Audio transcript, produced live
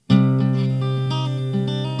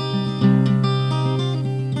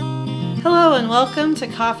Hello and welcome to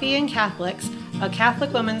Coffee and Catholics, a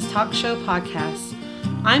Catholic women's talk show podcast.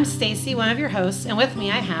 I'm Stacy, one of your hosts, and with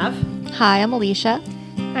me I have... Hi, I'm Alisha.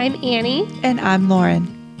 I'm Annie. And I'm Lauren.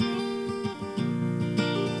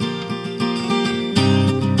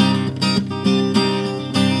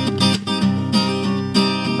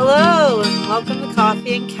 Hello and welcome to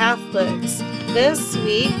Coffee and Catholics. This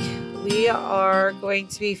week we are going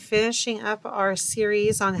to be finishing up our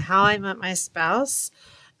series on how I met my spouse.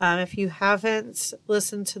 If you haven't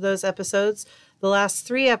listened to those episodes, the last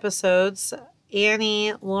 3 episodes,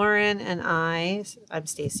 Annie, Lauren, and I'm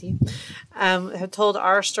Stacy, have told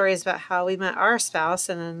our stories about how we met our spouse.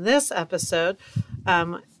 And in this episode,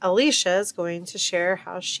 Alisha is going to share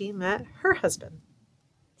how she met her husband.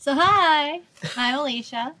 So hi, I'm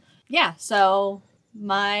Alisha. Yeah, so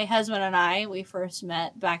my husband and I, we first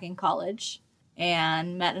met back in college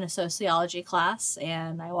and met in a sociology class.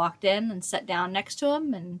 And I walked in and sat down next to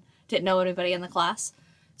him and didn't know anybody in the class.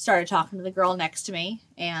 Started talking to the girl next to me.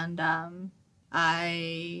 And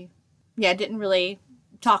I didn't really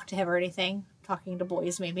talk to him or anything. Talking to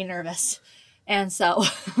boys made me nervous. And so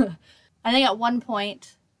I think at one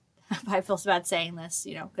point, I feel so bad saying this,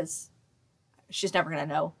 because she's never going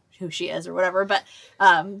to know who she is or whatever. But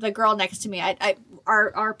the girl next to me,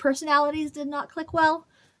 our personalities did not click well.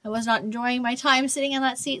 I was not enjoying my time sitting in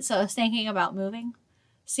that seat, so I was thinking about moving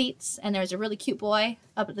seats. And there was a really cute boy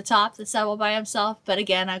up at the top that sat all by himself. But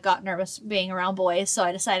again, I got nervous being around boys, so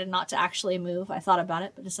I decided not to actually move. I thought about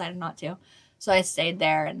it, but decided not to. So I stayed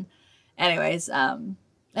there. And anyways,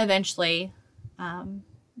 eventually,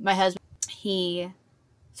 my husband, he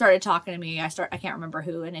started talking to me. I can't remember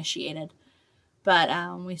who initiated, but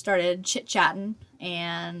we started chit-chatting,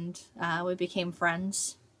 and we became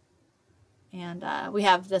friends. And we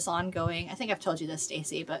have this ongoing, I think I've told you this,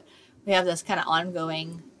 Stacy, but we have this kind of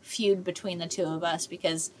ongoing feud between the two of us,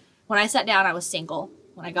 because when I sat down, I was single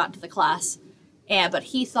when I got into the class. But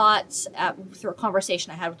he thought, through a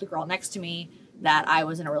conversation I had with the girl next to me, that I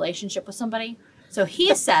was in a relationship with somebody. So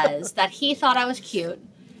he says that he thought I was cute,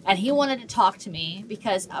 and he wanted to talk to me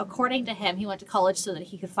because, according to him, he went to college so that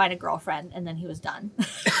he could find a girlfriend, and then he was done.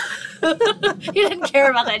 He didn't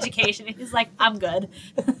care about the education. He's like, I'm good.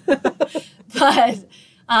 But,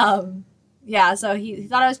 so he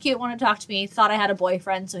thought I was cute, wanted to talk to me, thought I had a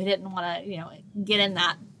boyfriend, so he didn't want to, get in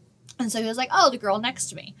that. And so he was like, oh, the girl next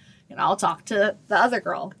to me. I'll talk to the other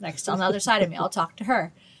girl next on the other side of me. I'll talk to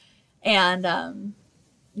her. And,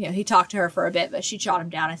 he talked to her for a bit, but she shot him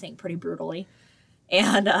down, I think, pretty brutally.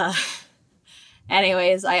 And,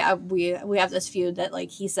 anyways, we have this feud that, like,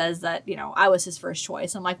 he says that, I was his first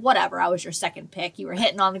choice. I'm like, whatever, I was your second pick. You were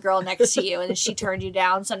hitting on the girl next to you, and then she turned you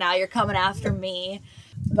down, so now you're coming after me.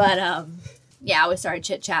 But, we started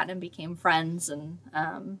chit-chatting and became friends. And,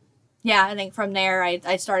 I think from there,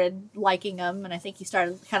 I started liking him, and I think he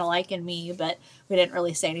started kind of liking me, but we didn't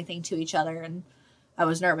really say anything to each other, and I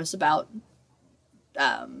was nervous about,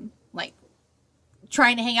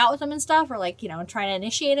 trying to hang out with him and stuff, or trying to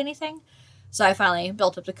initiate anything. So I finally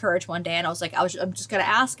built up the courage one day, and I was like, I'm just going to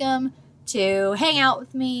ask him to hang out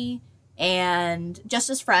with me and just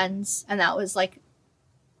as friends. And that was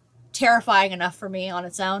terrifying enough for me on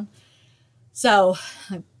its own. So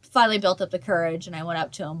I finally built up the courage, and I went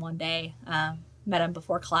up to him one day, met him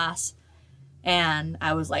before class, and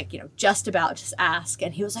I was just about to ask,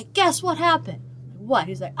 and he was like, guess what happened? What?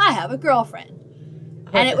 He's like, I have a girlfriend.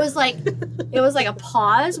 And it was like a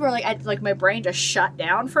pause where my brain just shut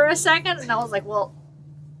down for a second, and I was like, well,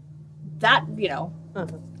 that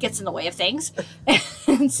gets in the way of things.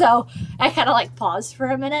 And so I kind of paused for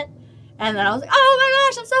a minute, and then I was like, oh my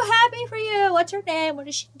gosh, I'm so happy for you. What's her name? What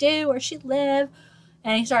does she do? Where does she live?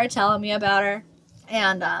 And he started telling me about her,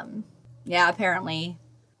 and apparently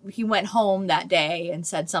he went home that day and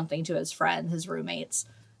said something to his friends, his roommates,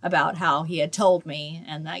 about how he had told me,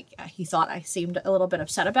 and he thought I seemed a little bit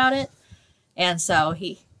upset about it. And so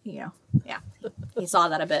he saw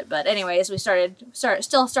that a bit. But anyways, we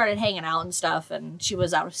still started hanging out and stuff, and she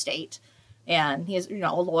was out of state, and he's, a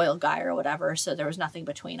loyal guy or whatever. So there was nothing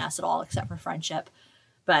between us at all except for friendship.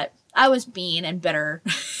 But I was mean and bitter.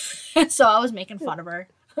 So I was making fun of her.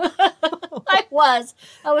 I was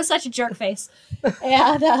such a jerk face.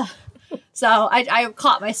 And, so I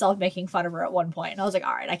caught myself making fun of her at one point, and I was like,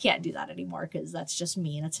 all right, I can't do that anymore because that's just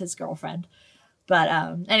mean. It's his girlfriend. But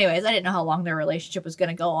anyways, I didn't know how long their relationship was going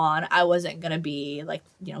to go on. I wasn't going to be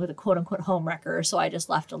the quote unquote homewrecker. So I just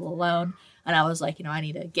left it alone. And I was like, I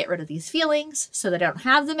need to get rid of these feelings so that I don't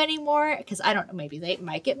have them anymore, because I don't know, maybe they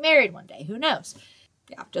might get married one day. Who knows?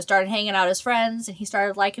 Yeah, just started hanging out as friends, and he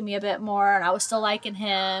started liking me a bit more, and I was still liking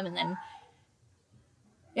him. And then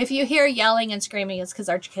If you hear yelling and screaming, it's because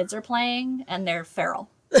our kids are playing and they're feral.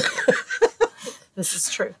 This is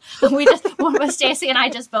true. Stacy and I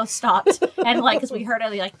just both stopped and like, because we heard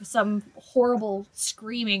like some horrible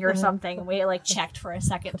screaming or something, and we like checked for a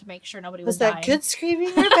second to make sure nobody was that dying. Good screaming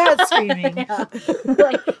or bad screaming? Yeah.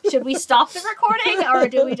 Like, should we stop the recording or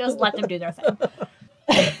do we just let them do their thing?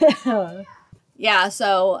 Yeah,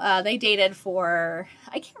 so they dated for,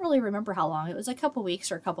 I can't really remember how long. It was a couple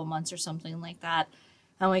weeks or a couple months or something like that,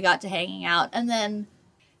 and we got to hanging out, and then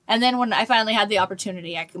when I finally had the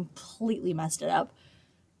opportunity, I completely messed it up.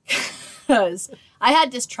 Because I had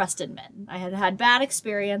distrusted men. I had had bad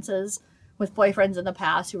experiences with boyfriends in the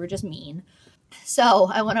past who were just mean. So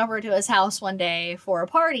I went over to his house one day for a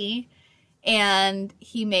party, and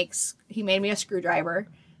he made me a screwdriver.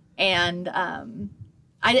 And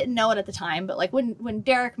I didn't know it at the time, but like when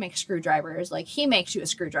Derek makes screwdrivers, like he makes you a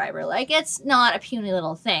screwdriver. Like it's not a puny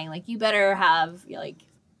little thing. Like you better have like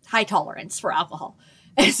high tolerance for alcohol.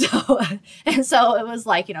 And so it was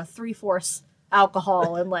like, 3/4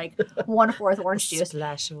 alcohol and like 1/4 orange juice.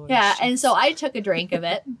 Splash orange Yeah. juice. And so I took a drink of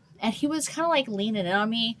it, and he was kind of like leaning in on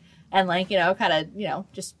me and like,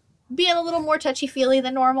 just being a little more touchy-feely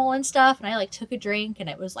than normal and stuff. And I like took a drink, and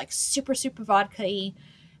it was like super, super vodka-y.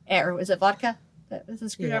 Or was it vodka? That was a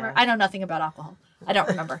screwdriver? Yeah. I know nothing about alcohol. I don't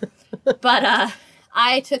remember. But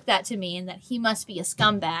I took that to mean that he must be a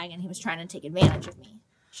scumbag and he was trying to take advantage of me.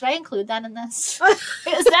 Should I include that in this?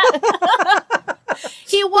 Is that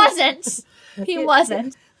He wasn't. He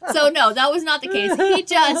wasn't. So no, that was not the case.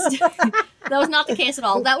 That was not the case at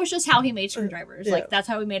all. That was just how he made screwdrivers. Yeah. Like that's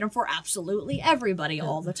how he made them for absolutely everybody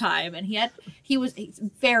all the time. And he's a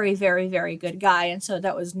very, very, very good guy. And so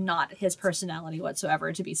that was not his personality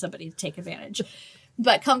whatsoever to be somebody to take advantage.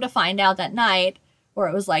 But come to find out that night, or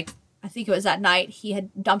it was like, I think it was that night, he had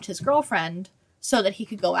dumped his girlfriend so that he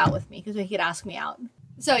could go out with me, because he could ask me out.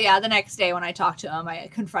 So yeah, the next day when I talked to him, I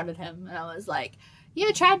confronted him and I was like,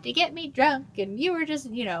 you tried to get me drunk and you were just,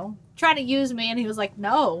 trying to use me. And he was like,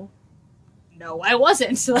 no, I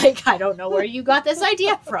wasn't. Like, I don't know where you got this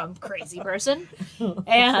idea from, crazy person.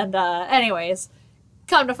 And anyways,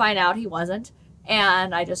 come to find out he wasn't.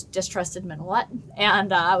 And I just distrusted him a lot.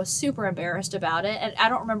 And I was super embarrassed about it. And I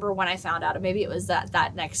don't remember when I found out. Maybe it was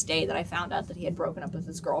that next day that I found out that he had broken up with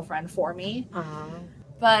his girlfriend for me. Uh-huh.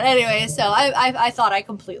 But anyway, so I thought I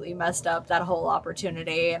completely messed up that whole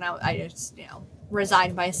opportunity. And I just,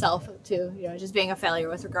 resigned myself to, just being a failure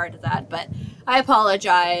with regard to that. But I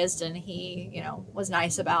apologized, and he, was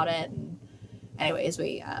nice about it. And anyways,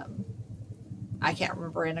 we, I can't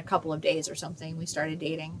remember, in a couple of days or something, we started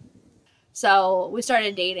dating. So we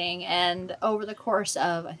started dating, and over the course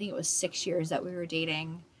of, I think it was 6 years that we were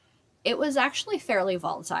dating, it was actually fairly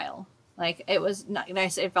volatile. Like, it was not, when I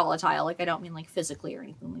say volatile, like, I don't mean like physically or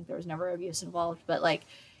anything, like there was never abuse involved, but like,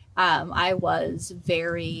 I was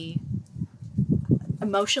very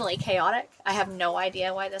emotionally chaotic. I have no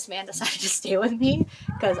idea why this man decided to stay with me,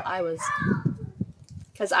 because I was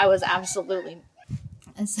absolutely.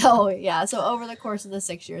 And so, yeah, so over the course of the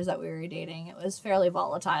 6 years that we were dating, it was fairly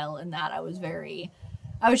volatile in that I was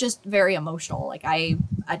just very emotional. Like, I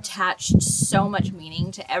attached so much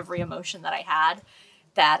meaning to every emotion that I had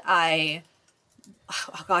that I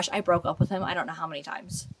broke up with him I don't know how many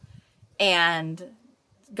times. And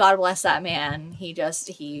God bless that man.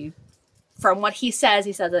 He from what he says,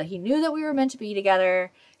 he said that he knew that we were meant to be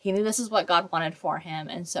together. He knew this is what God wanted for him.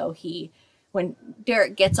 And so when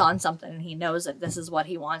Derek gets on something and he knows that this is what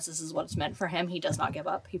he wants, this is what's meant for him, he does not give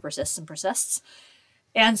up. He persists and persists.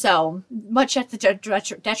 And so, much at the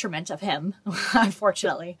detriment of him,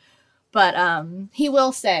 unfortunately. But he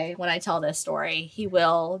will say, when I tell this story, he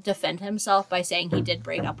will defend himself by saying he did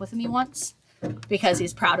break up with me once, because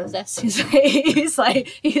he's proud of this. He's like,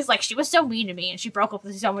 she was so mean to me and she broke up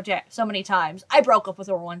with me so many times. I broke up with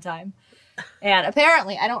her one time. And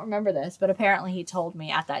apparently, I don't remember this, but apparently he told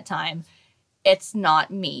me at that time, it's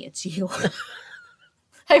not me, it's you.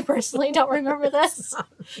 I personally don't remember this.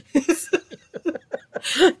 It's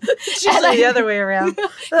usually the other way around.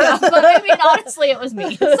 Yeah, but I mean, honestly, it was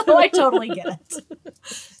me. So I totally get it.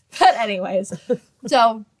 But anyways,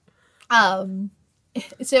 so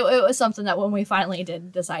it was something that when we finally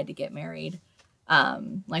did decide to get married,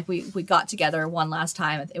 like we got together one last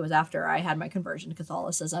time. It was after I had my conversion to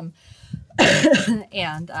Catholicism.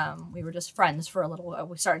 And we were just friends for a little.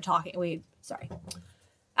 We started talking.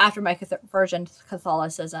 After my conversion to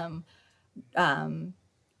Catholicism,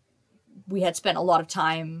 we had spent a lot of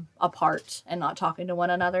time apart and not talking to one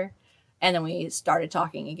another. And then we started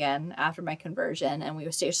talking again after my conversion, and we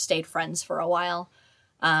stayed friends for a while.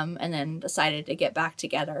 and then decided to get back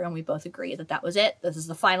together. And we both agreed that that was it. This is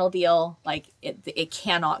the final deal. Like it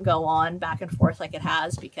cannot go on back and forth like it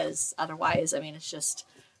has, because otherwise, I mean, it's just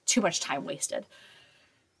too much time wasted.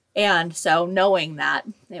 And so knowing that,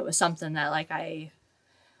 it was something that like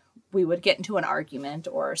we would get into an argument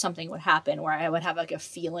or something would happen where I would have like a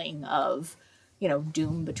feeling of, you know,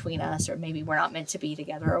 doom between us, or maybe we're not meant to be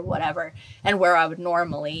together or whatever. And where I would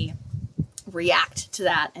normally react to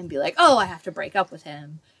that and be like, oh, I have to break up with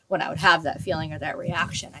him. When I would have that feeling or that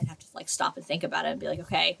reaction, I'd have to like stop and think about it and be like,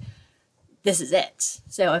 okay, this is it.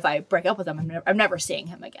 So if I break up with him, I'm never seeing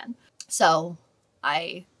him again. So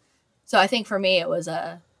I think for me, it was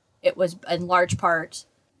in large part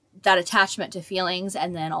that attachment to feelings,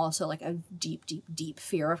 and then also like a deep, deep, deep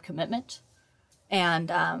fear of commitment. And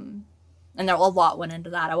there a lot went into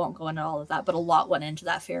that. I won't go into all of that, but a lot went into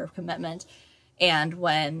that fear of commitment. And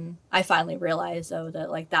when I finally realized, though, that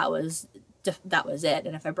like that was it,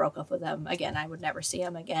 and if I broke up with him again, I would never see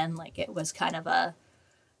him again. Like it was kind of a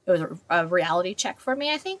reality check for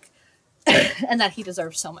me, I think, and that he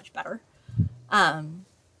deserves so much better. And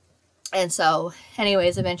so,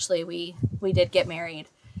 anyways, eventually we did get married,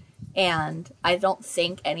 and I don't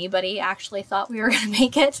think anybody actually thought we were going to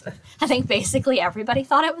make it. I think basically everybody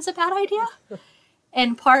thought it was a bad idea,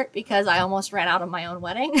 in part because I almost ran out of my own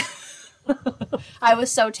wedding. I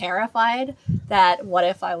was so terrified that what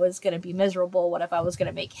if I was going to be miserable? What if I was going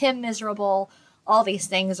to make him miserable? All these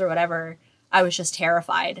things or whatever. I was just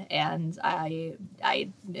terrified. And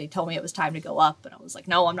they told me it was time to go up. And I was like,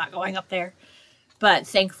 no, I'm not going up there. But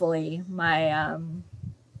thankfully, my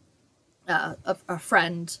a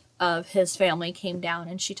friend of his family came down,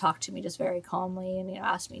 and she talked to me just very calmly and, you know,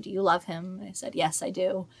 asked me, do you love him? And I said, yes, I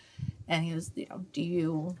do. And he was, you know, do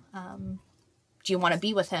you want to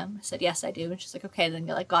be with him? I said, yes, I do. And she's like, okay, then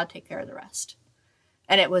let God take care of the rest.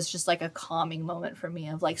 And it was just like a calming moment for me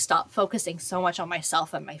of like, stop focusing so much on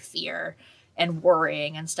myself and my fear and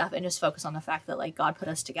worrying and stuff, and just focus on the fact that like God put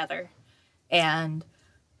us together, and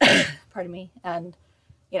pardon me, and,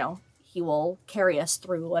 you know, he will carry us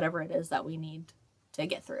through whatever it is that we need to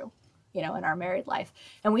get through, you know, in our married life.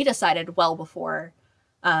 And we decided well before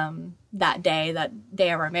that day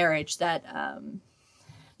of our marriage, that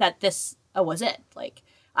this was it. Like,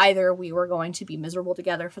 either we were going to be miserable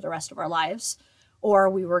together for the rest of our lives, or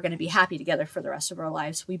we were going to be happy together for the rest of our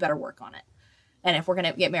lives. We better work on it. And if we're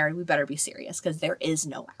going to get married, we better be serious, because there is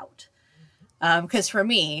no out. Because for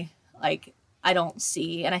me, like, I don't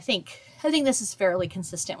see, and I think this is fairly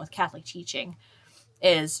consistent with Catholic teaching,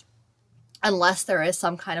 is unless there is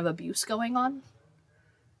some kind of abuse going on,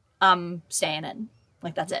 I'm staying in.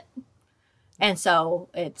 Like, that's it. And so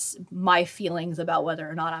it's my feelings about whether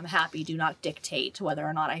or not I'm happy do not dictate whether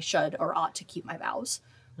or not I should or ought to keep my vows.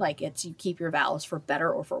 Like, it's, you keep your vows for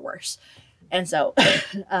better or for worse. And so,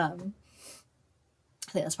 I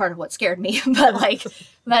think that's part of what scared me,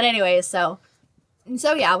 but anyways, so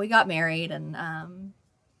yeah, we got married, and,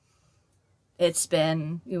 it's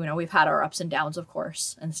been, you know, we've had our ups and downs, of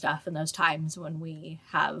course, and stuff. And those times when we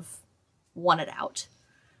have wanted out,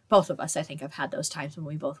 both of us, I think, have had those times when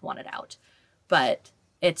we both wanted out. But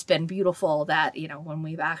it's been beautiful that, you know, when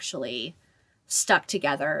we've actually stuck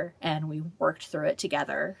together and we worked through it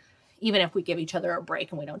together, even if we give each other a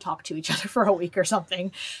break and we don't talk to each other for a week or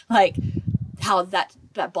something, like how that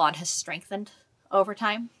bond has strengthened over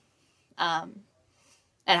time.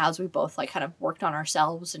 And as we both like kind of worked on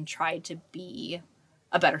ourselves and tried to be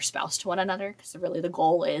a better spouse to one another, because really the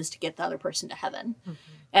goal is to get the other person to heaven. Mm-hmm.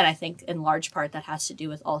 And I think in large part that has to do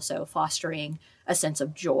with also fostering a sense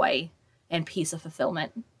of joy and peace of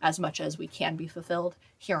fulfillment as much as we can be fulfilled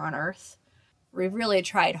here on earth. We've really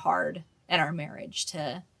tried hard in our marriage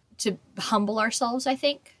to humble ourselves, I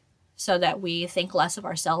think, so that we think less of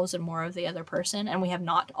ourselves and more of the other person. And we have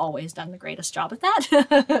not always done the greatest job at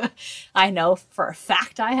that. I know for a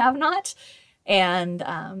fact I have not. And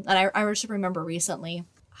I just remember recently,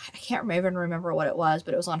 I can't even remember what it was,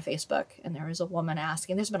 but it was on Facebook. And there was a woman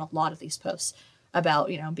asking, there's been a lot of these posts about,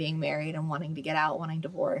 you know, being married and wanting to get out, wanting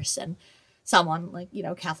divorce. And someone like, you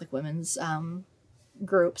know, Catholic women's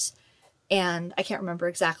groups. And I can't remember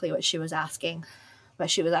exactly what she was asking, but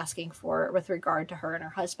she was asking for with regard to her and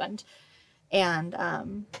her husband. And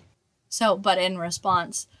but in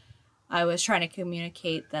response, I was trying to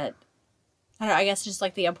communicate that, I don't know, I guess just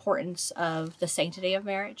like the importance of the sanctity of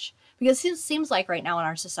marriage. Because it seems like right now in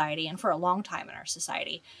our society, and for a long time in our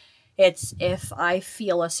society, it's if I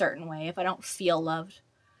feel a certain way, if I don't feel loved,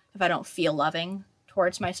 if I don't feel loving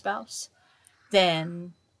towards my spouse,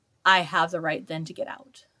 then I have the right then to get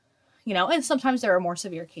out. You know, and sometimes there are more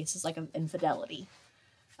severe cases like of infidelity.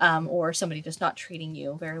 or somebody just not treating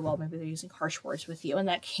you very well. Maybe they're using harsh words with you, and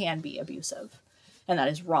that can be abusive, and that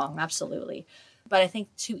is wrong, absolutely. But I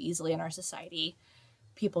think too easily in our society,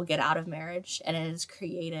 people get out of marriage, and it has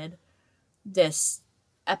created this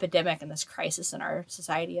epidemic and this crisis in our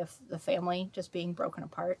society of the family just being broken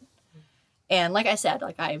apart. And like I said,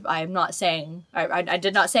 like I'm not saying, I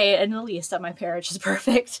did not say in the least that my marriage is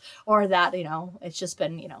perfect, or that, you know, it's just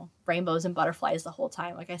been, you know, rainbows and butterflies the whole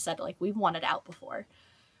time. Like I said, like we've wanted out before,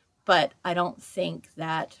 but I don't think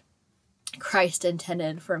that Christ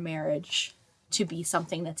intended for marriage to be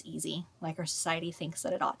something that's easy, like our society thinks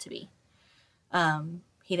that it ought to be.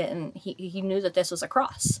 He knew that this was a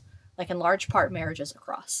cross. Like in large part, marriage is a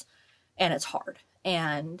cross, and it's hard.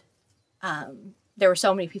 And there were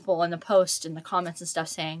so many people in the post and the comments and stuff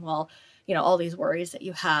saying, well, you know, all these worries that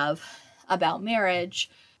you have about marriage.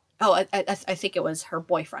 Oh, I think it was her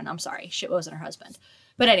boyfriend. I'm sorry. It wasn't her husband.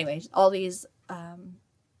 But anyways, all these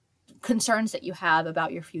concerns that you have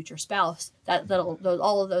about your future spouse,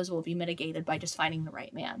 all of those will be mitigated by just finding the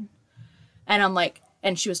right man. And I'm like,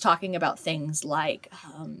 and she was talking about things like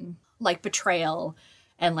betrayal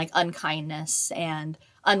and like unkindness and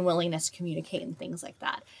unwillingness to communicate and things like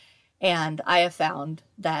that. And I have found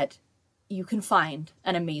that you can find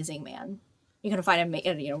an amazing man. You can find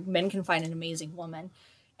men can find an amazing woman,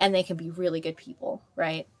 and they can be really good people,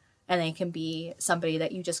 right? And they can be somebody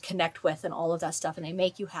that you just connect with and all of that stuff, and they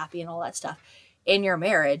make you happy and all that stuff. In your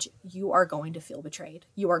marriage, you are going to feel betrayed.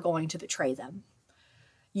 You are going to betray them.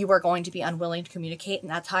 You are going to be unwilling to communicate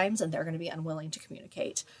at times, and they're going to be unwilling to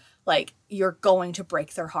communicate. Like, you're going to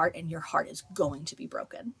break their heart, and your heart is going to be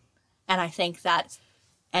broken. And I think that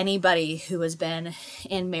anybody who has been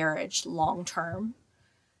in marriage long term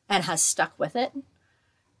and has stuck with it,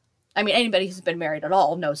 I mean, anybody who's been married at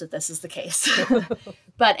all knows that this is the case.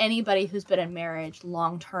 But anybody who's been in marriage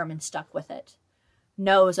long term and stuck with it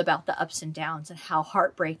knows about the ups and downs and how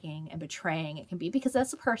heartbreaking and betraying it can be, because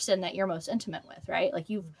that's the person that you're most intimate with, right? Like,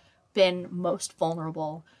 you've been most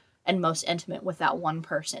vulnerable and most intimate with that one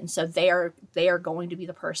person. So they are going to be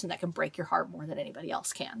the person that can break your heart more than anybody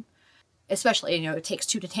else can. Especially, you know, it takes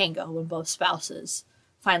two to tango when both spouses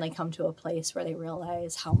finally come to a place where they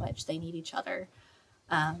realize how much they need each other.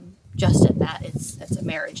 Just in that, it's a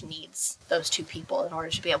marriage needs those two people in order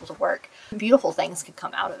to be able to work. Beautiful things can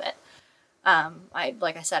come out of it.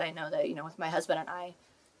 Like I said, I know that, you know, with my husband and I,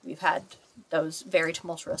 we've had those very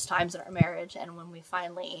tumultuous times in our marriage, and when we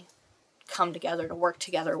finally come together to work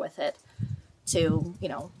together with it, to, you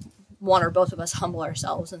know, one or both of us humble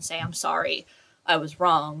ourselves and say, I'm sorry, I was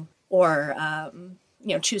wrong, or,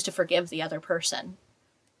 you know, choose to forgive the other person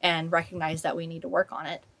and recognize that we need to work on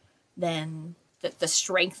it, then the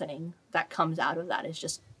strengthening that comes out of that is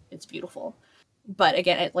just, it's beautiful. But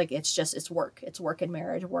again, it's work. It's work in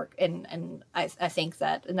marriage, work. And I think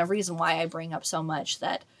that, and the reason why I bring up so much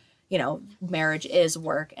that, you know, marriage is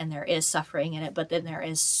work and there is suffering in it, but then there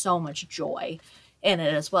is so much joy in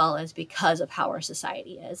it as well, as because of how our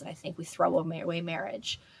society is. And I think we throw away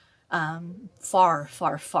marriage far,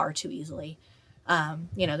 far, far too easily.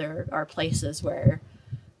 You know, there are places where,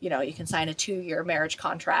 you know, you can sign a 2-year marriage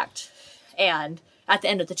contract, and at the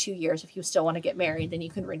end of the 2 years, if you still want to get married, then you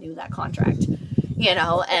can renew that contract, you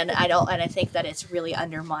know, and I think that it's really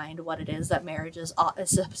undermined what it is that marriage is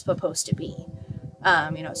supposed to be.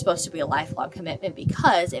 You know, it's supposed to be a lifelong commitment,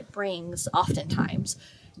 because oftentimes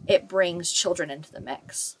it brings children into the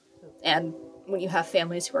mix. And when you have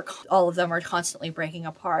families who all of them are constantly breaking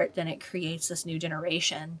apart, then it creates this new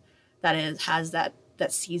generation that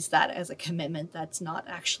sees that as a commitment that's not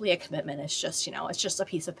actually a commitment. It's just, you know, it's just a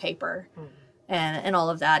piece of paper and all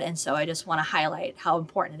of that. And so I just want to highlight how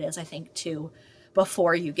important it is, I think, to,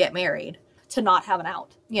 before you get married, to not have an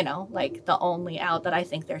out, you know, like the only out that I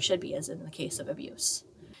think there should be is in the case of abuse.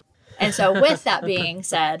 And so with that being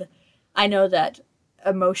said, I know that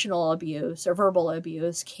emotional abuse or verbal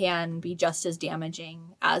abuse can be just as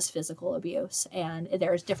damaging as physical abuse, and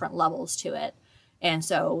there's different levels to it. And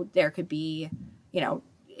so there could be, you know,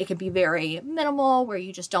 it could be very minimal where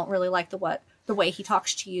you just don't really like the way he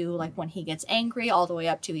talks to you, like when he gets angry, all the way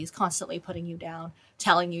up to he's constantly putting you down,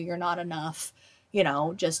 telling you you're not enough, you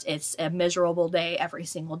know, just it's a miserable day every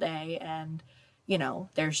single day. And, you know,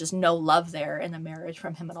 there's just no love there in the marriage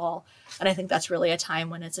from him at all. And I think that's really a time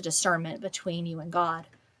when it's a discernment between you and God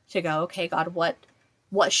to go, okay, God,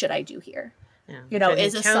 what should I do here? Yeah. You know,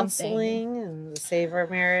 is this counseling something and save our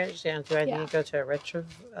marriage? You know, do I need to go to a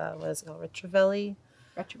retrovelli?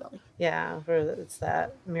 Retrovelli. Yeah, where it's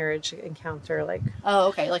that marriage encounter, like. Oh,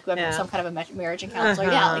 okay, like Yeah. some kind of a marriage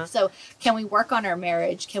counselor. Yeah, like, so can we work on our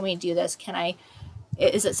marriage? Can we do this?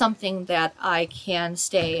 Is it something that I can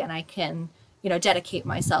stay and I can dedicate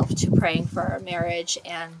myself to praying for our marriage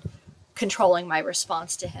and controlling my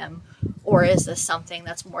response to him? Or is this something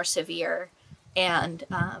that's more severe and,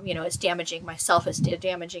 it's damaging myself, it's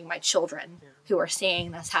damaging my children who are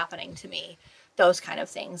seeing this happening to me, those kind of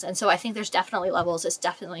things. And so I think there's definitely levels. It's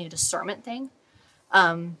definitely a discernment thing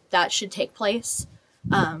that should take place.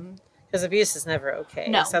 Because abuse is never okay.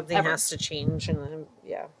 No, something ever. has to change, and then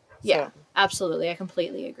Yeah, absolutely. I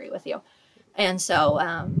completely agree with you. And so,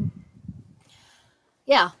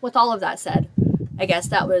 with all of that said, I guess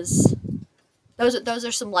those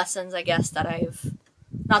are some lessons, I guess, that I've,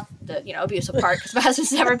 not the, abusive part, because my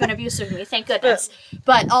husband's never been abusive to me, thank goodness.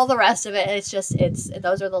 But all the rest of it,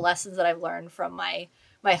 those are the lessons that I've learned from my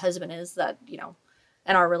husband, is that, in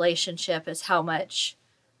our relationship, is how much,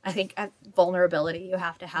 I think, vulnerability you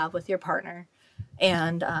have to have with your partner,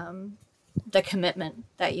 and the commitment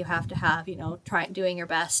that you have to have, doing your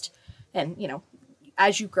best. And,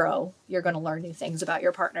 as you grow, you're going to learn new things about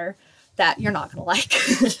your partner that you're not going to like.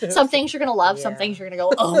 Some things you're going to love, some things you're going to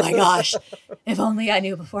go, oh my gosh, if only I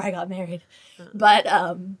knew before I got married. But,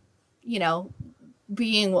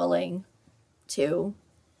 being willing to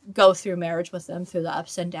go through marriage with them, through the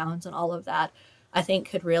ups and downs and all of that, I think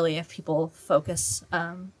could really, if people focus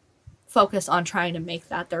on trying to make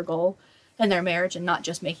that their goal in their marriage and not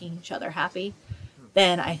just making each other happy,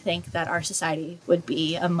 then I think that our society would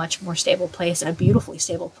be a much more stable place, and a beautifully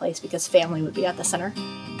stable place, because family would be at the center.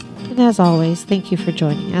 And as always, thank you for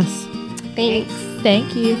joining us. Thanks.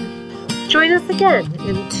 Thank you. Join us again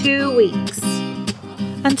in 2 weeks.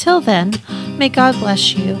 Until then, may God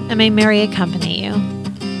bless you, and may Mary accompany you.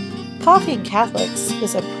 Coffee and Catholics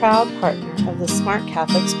is a proud partner of the Smart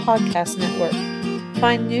Catholics Podcast Network.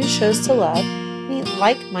 Find new shows to love, meet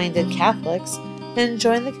like-minded Catholics, and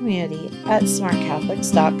join the community at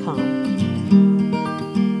smartcatholics.com.